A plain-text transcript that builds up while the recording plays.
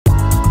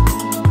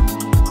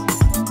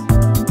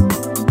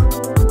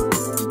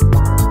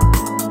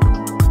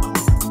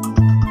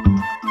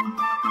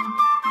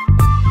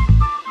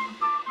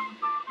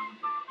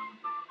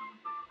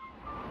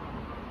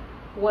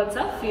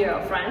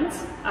Fiero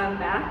friends, I'm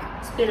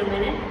back. It's been a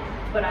minute,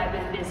 but I've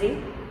been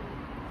busy,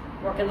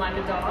 working like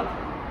a dog,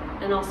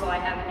 and also I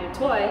have a new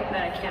toy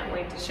that I can't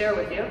wait to share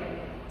with you,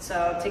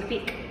 so take a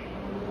peek.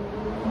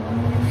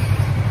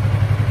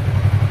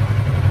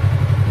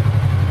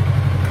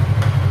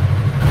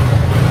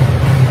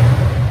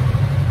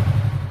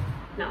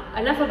 Now,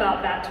 enough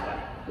about that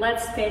toy.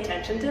 Let's pay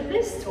attention to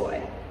this toy.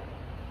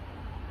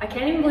 I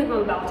can't even believe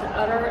I'm about to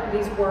utter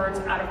these words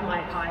out of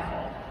my pie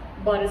hole,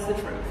 but it's the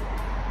truth.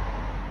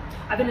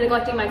 I've been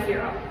neglecting my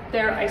Fiero.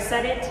 There, I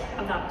said it,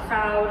 I'm not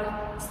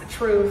proud, it's the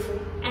truth,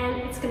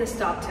 and it's gonna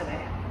stop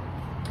today.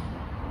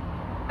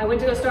 I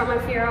went to go start my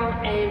Fiero,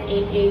 and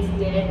it is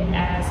dead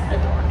as a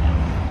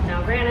doornail.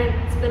 Now granted,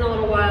 it's been a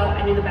little while,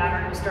 I knew the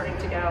battery was starting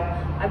to go.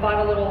 I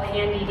bought a little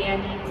handy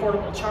dandy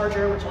portable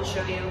charger, which I'll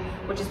show you,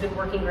 which has been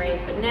working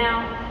great, but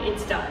now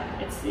it's done,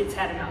 it's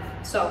had enough.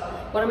 So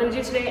what I'm gonna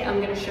do today, I'm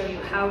gonna show you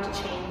how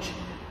to change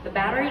the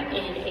battery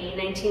in a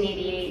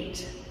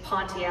 1988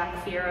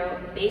 Pontiac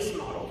Fiero base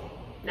model.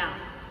 Now,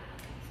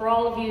 for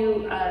all of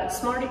you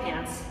smarty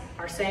pants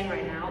are saying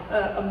right now,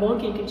 a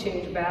monkey can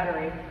change a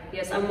battery.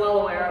 Yes, I'm well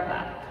aware of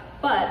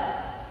that. But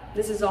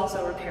this is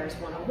also repairs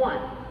 101.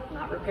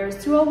 Not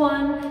repairs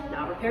 201,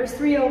 not repairs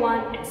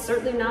 301, and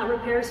certainly not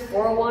repairs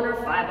 401 or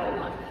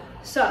 501.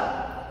 So,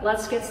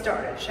 let's get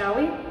started, shall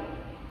we?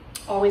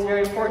 Always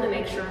very important to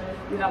make sure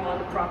you have on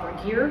the proper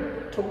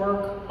gear to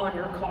work on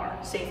your car.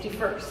 Safety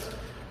first.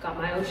 Got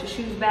my OSHA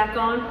shoes back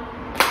on.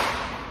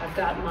 I've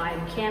got my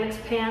mechanics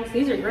pants.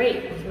 These are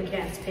great with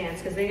mechanics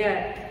pants because they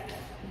got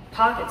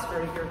pockets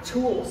for your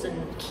tools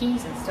and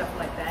keys and stuff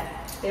like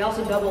that. They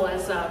also double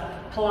as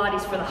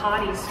Pilates for the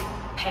hotties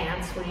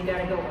pants when you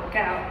gotta go work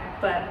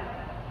out. But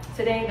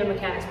today they're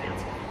mechanics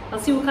pants.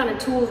 Let's see what kind of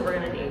tools we're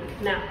gonna need.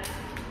 Now,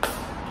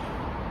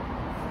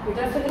 we're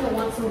definitely gonna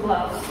want some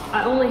gloves.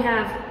 I only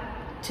have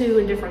 2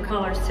 in different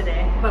colors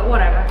today, but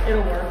whatever,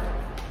 it'll work.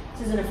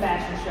 This isn't a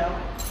fashion show.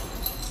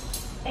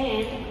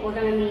 And we're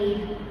gonna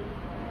need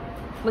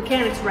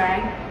mechanics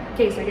rag in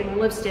case I get my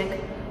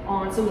lipstick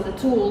on some of the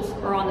tools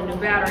or on the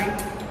new battery,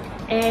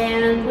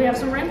 and we have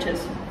some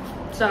wrenches.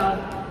 So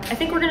I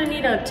think we're gonna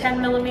need a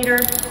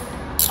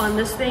 10mm on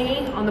this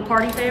thingy, on the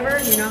Party Favor.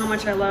 You know how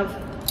much I love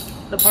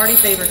the Party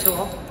Favor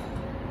tool,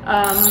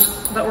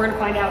 but we're gonna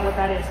find out what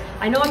that is.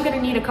 I know I'm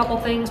gonna need a couple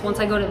things once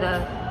I go to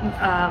the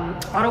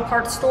auto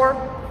parts store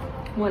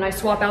when I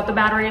swap out the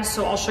batteries,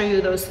 so I'll show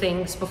you those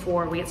things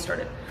before we get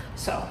started.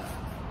 So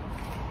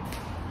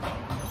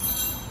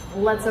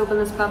let's open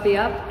this puppy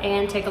up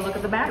and take a look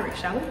at the battery,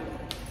 shall we?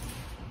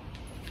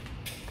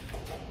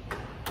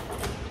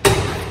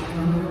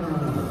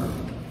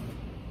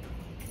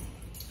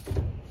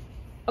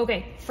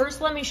 Okay,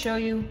 first let me show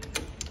you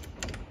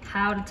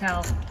how to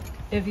tell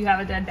if you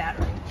have a dead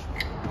battery.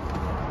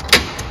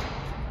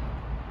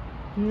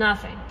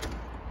 Nothing.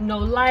 No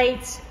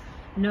lights,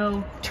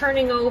 no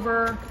turning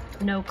over,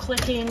 no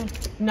clicking,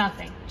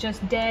 nothing.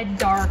 Just dead,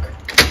 dark,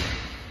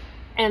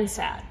 and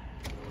sad.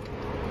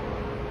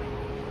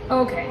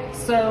 Okay,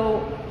 so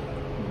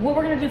what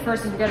we're gonna do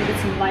first is we're gonna get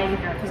some light in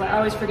here because I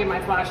always forget my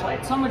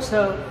flashlight. So much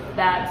so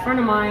that a friend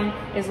of mine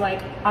is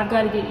like, I've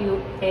gotta get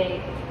you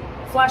a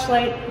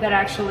flashlight that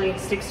actually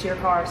sticks to your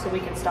car so we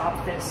can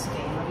stop this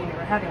game of you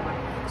never having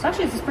one. So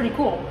actually this is pretty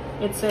cool.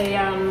 It's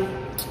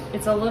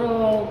a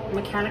little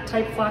mechanic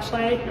type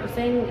flashlight or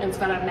thing, and it's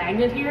got a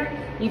magnet here,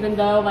 even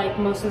though like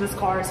most of this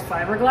car is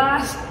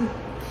fiberglass.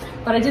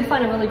 But I did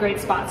find a really great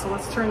spot, so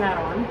let's turn that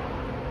on.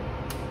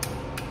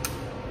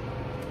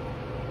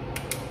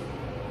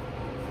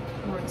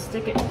 We're gonna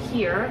stick it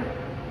here,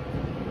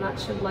 and that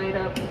should light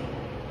up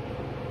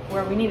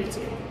where we need it to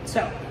be.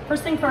 So,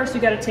 first thing first,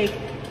 you gotta take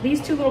these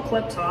 2 little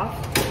clips off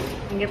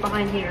and get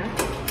behind here.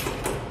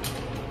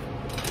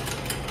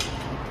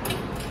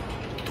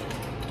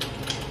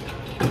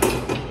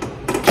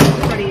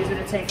 It's pretty easy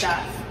to take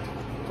that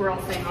grill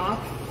thing off.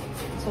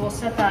 So we'll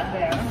set that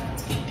there,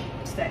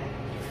 stay.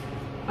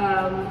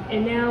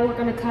 And now we're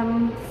gonna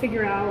come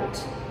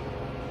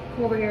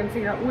over here and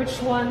figure out which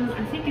one.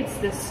 I think it's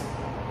this.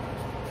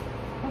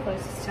 Hopefully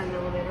this is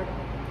 10mm,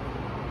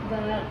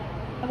 that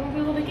I won't be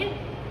able to get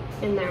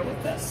in there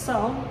with this.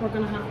 So we're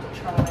gonna have to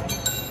try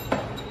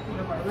one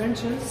of our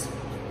wrenches.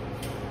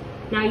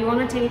 Now you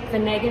wanna take the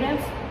negative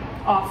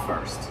off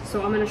first.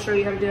 So I'm gonna show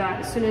you how to do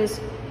that as soon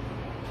as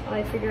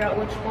I figure out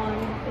which one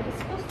it is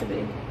supposed to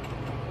be.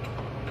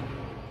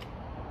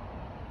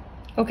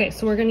 Okay,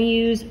 so we're gonna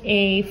use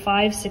a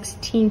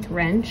 5/16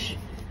 wrench.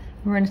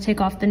 We're gonna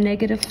take off the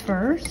negative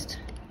first.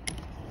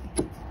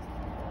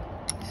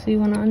 So you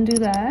wanna undo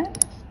that.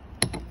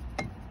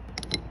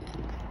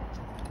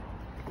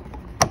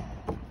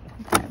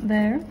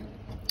 There,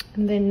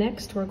 and then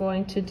next we're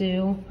going to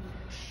do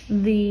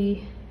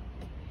the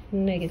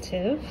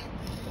negative,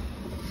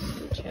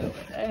 which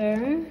over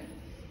there,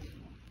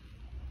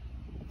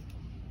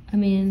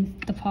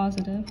 the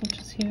positive, which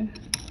is here.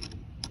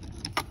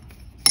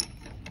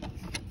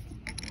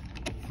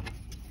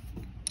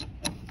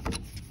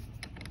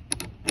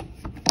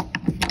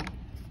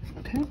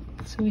 Okay,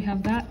 so we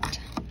have that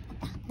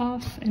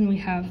off and we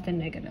have the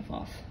negative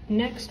off.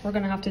 Next, we're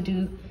gonna have to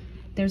do,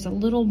 there's a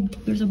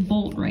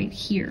bolt right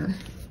here.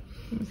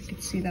 I don't know if you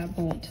can see that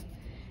bolt.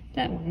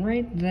 That one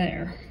right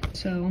there.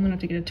 So I'm gonna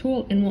have to get a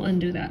tool and we'll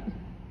undo that.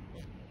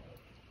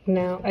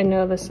 Now, I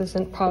know this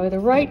isn't probably the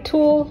right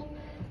tool,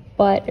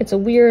 but it's a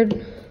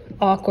weird,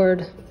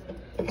 awkward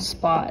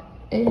spot.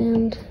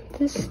 And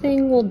this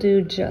thing will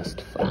do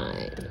just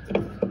fine.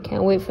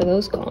 Can't wait for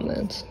those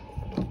comments.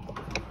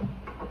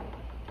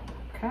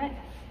 Okay.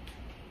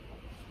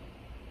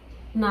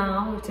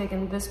 Now we've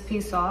taken this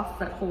piece off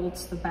that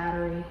holds the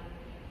battery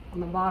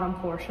on the bottom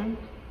portion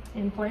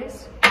in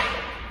place.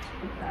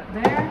 Put that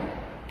there.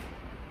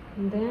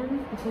 And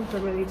then I think we're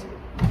ready to...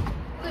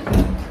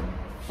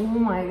 Oh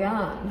my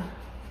God.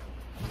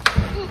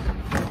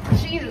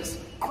 Jesus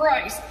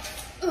Christ.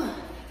 Ugh.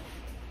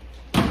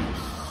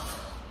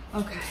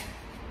 Okay.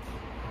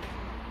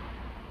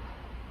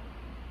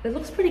 It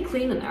looks pretty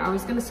clean in there. I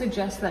was gonna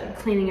suggest that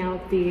cleaning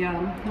out the,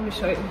 let me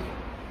show you.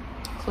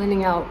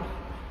 Cleaning out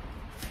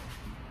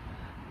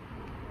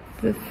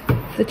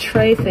the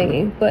tray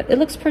thingy, but it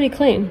looks pretty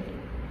clean.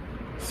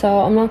 So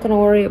I'm not gonna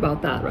worry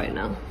about that right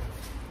now.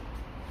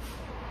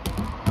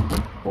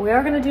 What we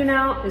are gonna do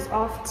now is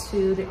off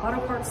to the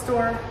auto parts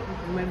store,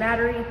 bring my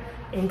battery,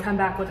 and come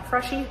back with a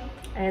freshie,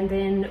 and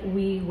then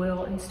we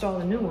will install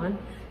a new one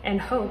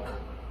and hope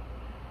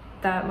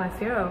that my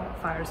Fiero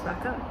fires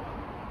back up.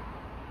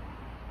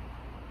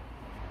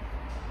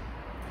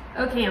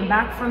 Okay, I'm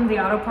back from the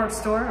auto parts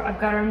store. I've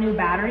got our new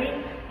battery,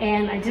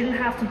 and I didn't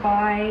have to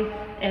buy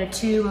a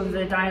tube of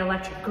the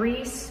dielectric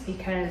grease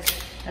because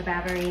the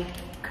battery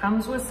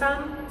comes with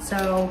some.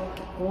 So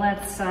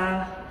let's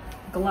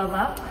glove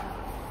up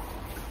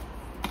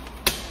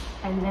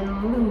and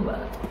then lube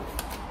up.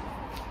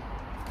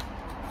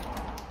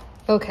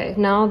 Okay,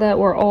 now that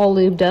we're all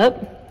lubed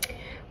up,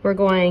 we're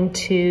going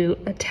to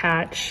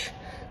attach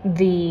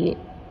the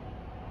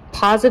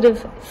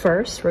positive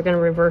first. We're gonna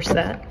reverse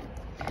that.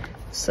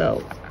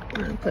 So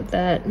I'm gonna put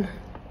that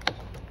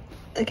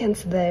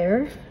against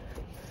there.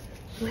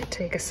 Might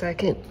take a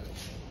second.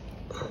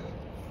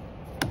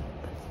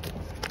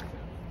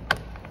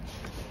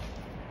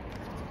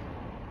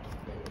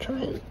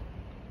 Try it.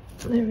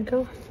 There we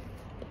go.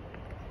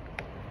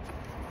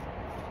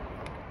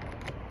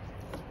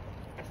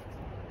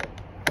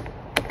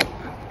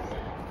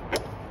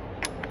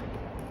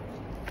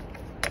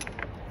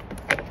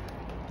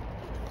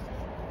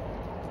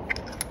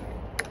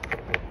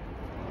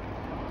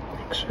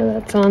 Make sure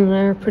that's on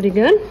there pretty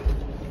good.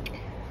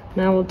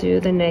 Now we'll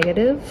do the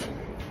negative.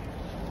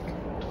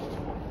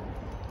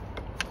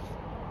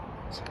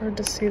 It's hard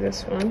to see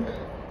this one.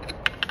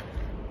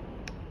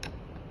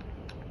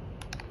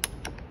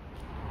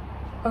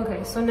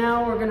 Okay, so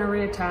now we're gonna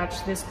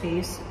reattach this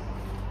piece,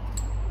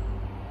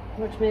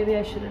 which maybe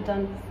I should have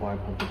done before I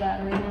put the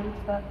battery in,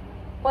 but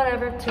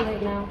whatever, too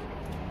late now.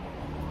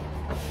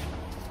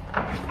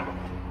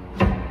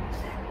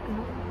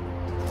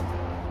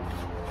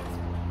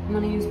 I'm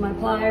gonna use my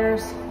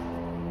pliers.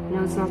 I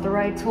know it's not the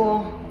right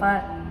tool,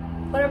 but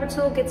whatever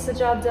tool gets the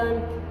job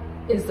done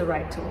is the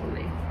right tool to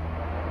me.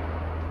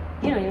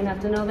 You don't even have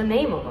to know the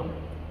name of them.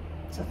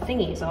 It's a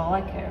thingy is all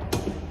I care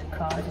to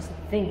call it, just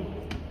a thingy.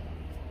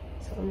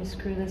 So let me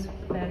screw this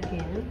back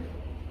in.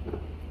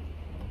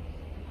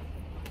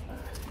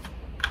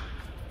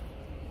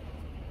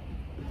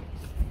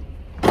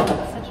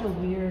 Such a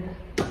weird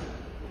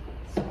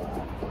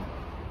spot.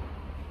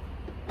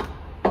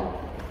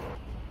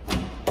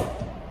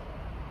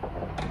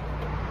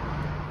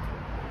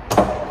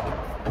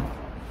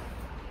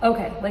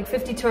 Okay, like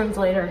 50 turns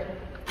later,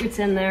 it's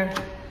in there.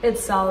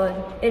 It's solid.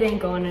 It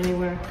ain't going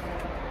anywhere.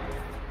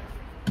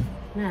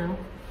 Now.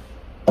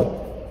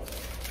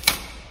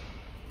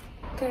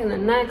 Okay, and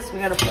then next we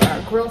gotta put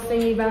our grill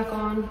thingy back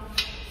on.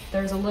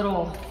 There's a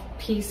little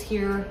piece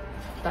here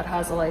that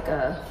has like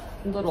a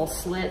little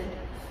slit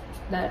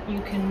that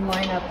you can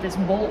line up this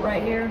bolt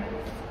right here.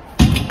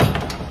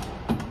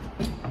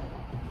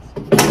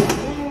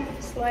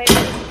 Slide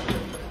it.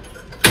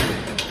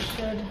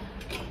 Should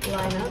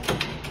line up.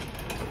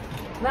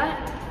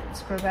 That,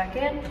 screw back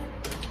in.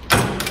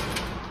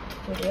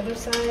 To the other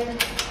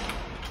side.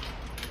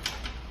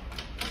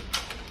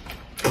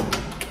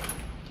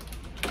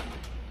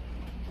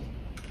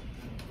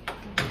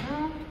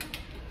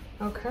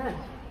 Okay,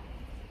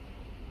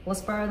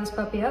 let's fire this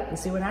puppy up and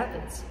see what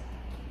happens.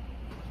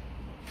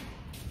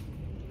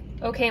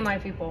 Okay, my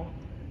people,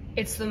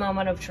 it's the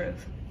moment of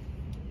truth.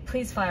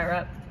 Please fire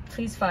up,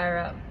 please fire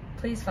up,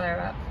 please fire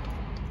up.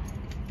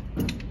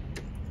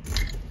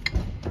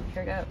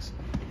 Here goes.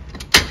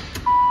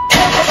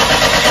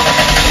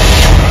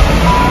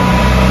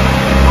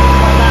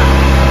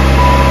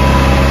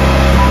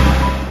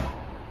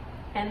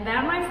 And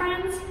that, my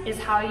friends, is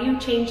how you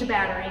change a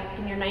battery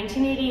in your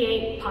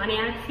 1988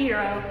 Pontiac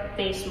Fiero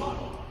base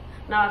model.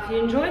 Now, if you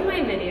enjoyed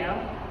my video,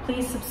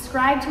 please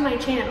subscribe to my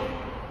channel.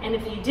 And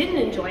if you didn't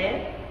enjoy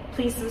it,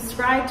 please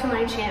subscribe to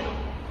my channel.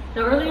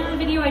 Now, earlier in the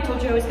video, I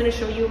told you I was going to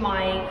show you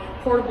my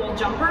portable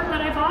jumper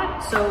that I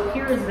bought. So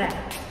here is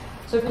that.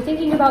 So if you're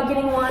thinking about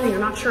getting one and you're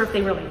not sure if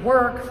they really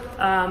work,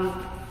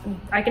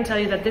 I can tell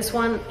you that this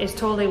one is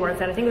totally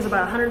worth it. I think it was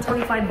about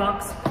 125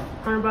 bucks,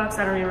 100 bucks,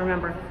 I don't even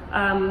remember.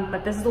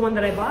 But this is the one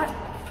that I bought.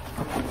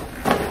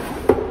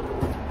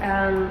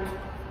 And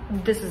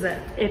this is it.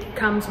 It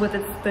comes with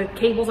the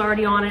cable's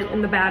already on it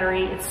and the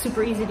battery. It's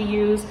super easy to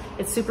use.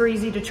 It's super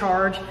easy to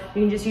charge.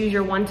 You can just use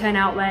your 110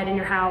 outlet in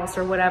your house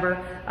or whatever.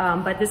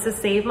 But this has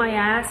saved my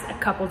ass a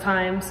couple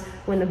times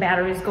when the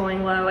battery's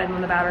going low and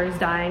when the battery's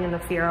dying in the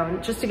Fiero,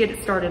 and just to get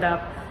it started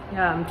up,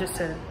 just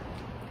to,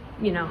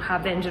 you know,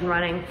 have the engine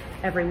running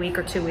every week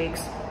or 2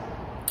 weeks.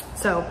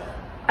 So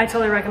I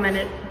totally recommend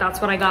it.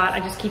 That's what I got. I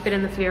just keep it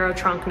in the Fiero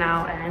trunk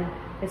now, and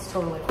it's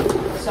totally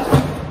cool. So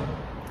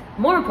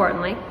more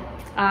importantly,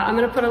 I'm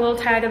gonna put a little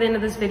tag at the end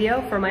of this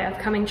video for my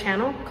upcoming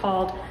channel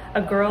called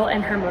A Girl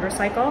and Her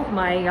Motorcycle,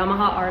 my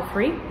Yamaha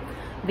R3,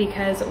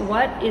 because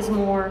what is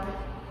more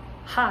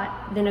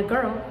hot than a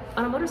girl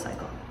on a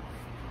motorcycle?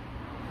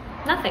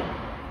 Nothing.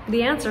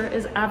 The answer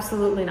is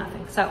absolutely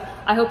nothing. So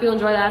I hope you'll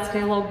enjoy that. It's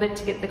taking a little bit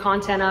to get the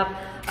content up.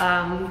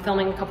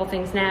 Filming a couple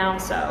things now,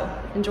 so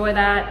enjoy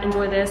that,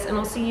 enjoy this, and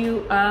I'll see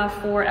you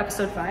for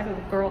episode 5 of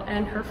A Girl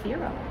and Her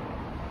Fiero.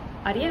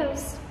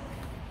 Adios.